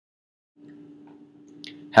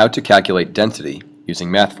How to calculate density using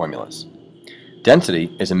math formulas.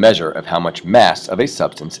 Density is a measure of how much mass of a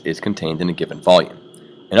substance is contained in a given volume.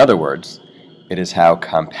 In other words, it is how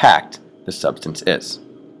compact the substance is.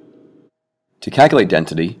 To calculate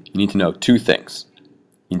density, you need to know two things.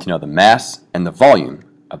 You need to know the mass and the volume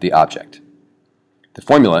of the object. The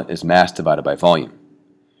formula is mass divided by volume.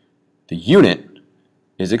 The unit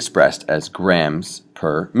is expressed as grams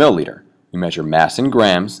per milliliter. We measure mass in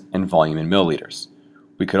grams and volume in milliliters.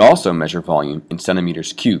 We could also measure volume in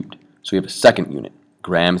centimeters cubed, so we have a second unit.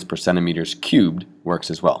 Grams per centimeters cubed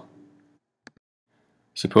works as well.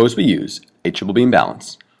 Suppose we use a triple beam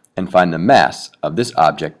balance and find the mass of this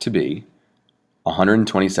object to be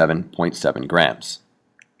 127.7 grams.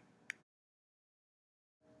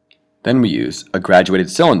 Then we use a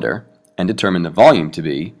graduated cylinder and determine the volume to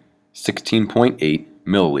be 16.8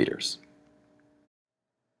 milliliters.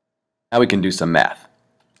 Now we can do some math.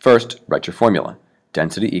 First, write your formula.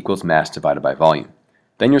 Density equals mass divided by volume.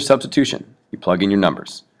 Then your substitution. You plug in your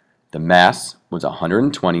numbers. The mass was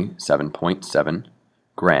 127.7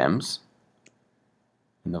 grams,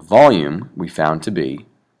 and the volume we found to be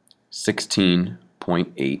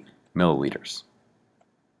 16.8 milliliters.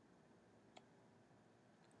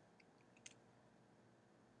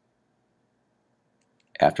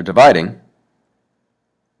 After dividing,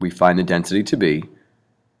 we find the density to be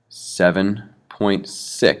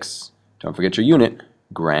 7.6, don't forget your unit,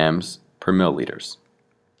 grams per milliliters.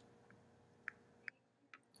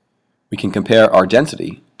 We can compare our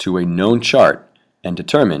density to a known chart and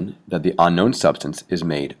determine that the unknown substance is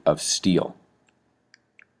made of steel.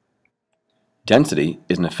 Density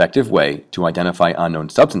is an effective way to identify unknown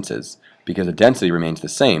substances because the density remains the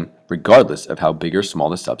same regardless of how big or small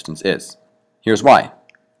the substance is. Here's why.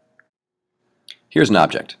 Here's an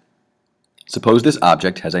object. Suppose this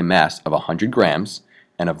object has a mass of 100 grams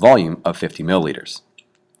and a volume of 50 milliliters.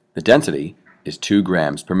 The density is 2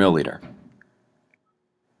 grams per milliliter.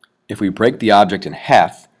 If we break the object in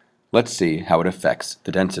half, let's see how it affects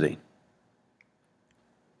the density.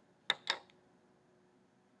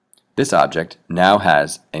 This object now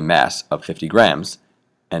has a mass of 50 grams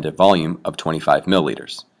and a volume of 25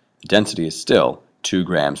 milliliters. The density is still 2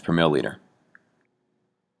 grams per milliliter.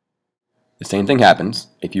 The same thing happens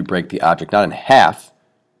if you break the object not in half,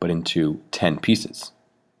 but into 10 pieces.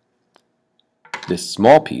 This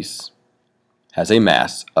small piece has a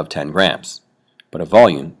mass of 10 grams, but a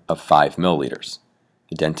volume of 5 milliliters.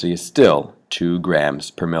 The density is still 2 grams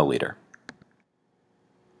per milliliter.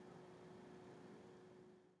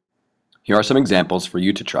 Here are some examples for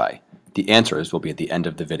you to try. The answers will be at the end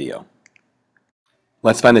of the video.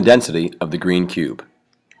 Let's find the density of the green cube.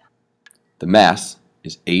 The mass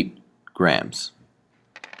is 8 grams.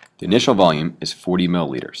 The initial volume is 40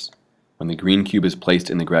 milliliters. When the green cube is placed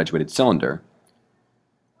in the graduated cylinder,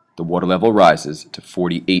 the water level rises to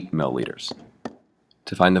 48 milliliters.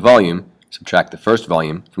 To find the volume, subtract the first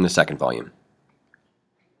volume from the second volume.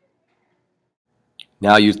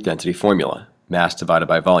 Now use the density formula, mass divided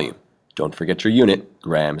by volume. Don't forget your unit,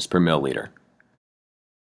 grams per milliliter.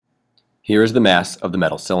 Here is the mass of the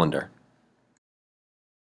metal cylinder.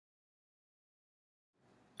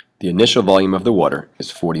 The initial volume of the water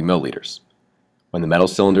is 40 milliliters. When the metal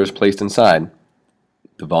cylinder is placed inside,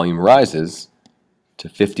 the volume rises to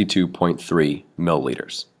 52.3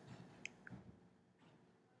 milliliters.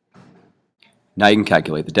 Now you can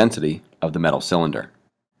calculate the density of the metal cylinder.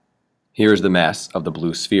 Here is the mass of the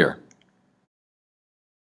blue sphere.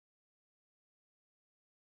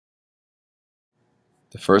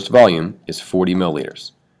 The first volume is 40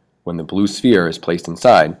 milliliters. When the blue sphere is placed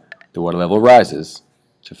inside, the water level rises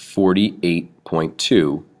to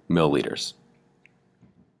 48.2 milliliters.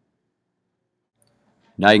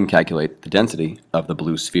 Now you can calculate the density of the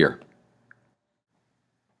blue sphere.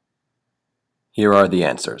 Here are the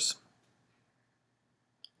answers.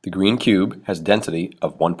 The green cube has density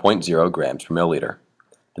of 1.0 grams per milliliter.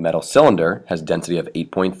 The metal cylinder has density of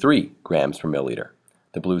 8.3 grams per milliliter.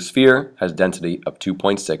 The blue sphere has density of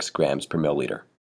 2.6 grams per milliliter.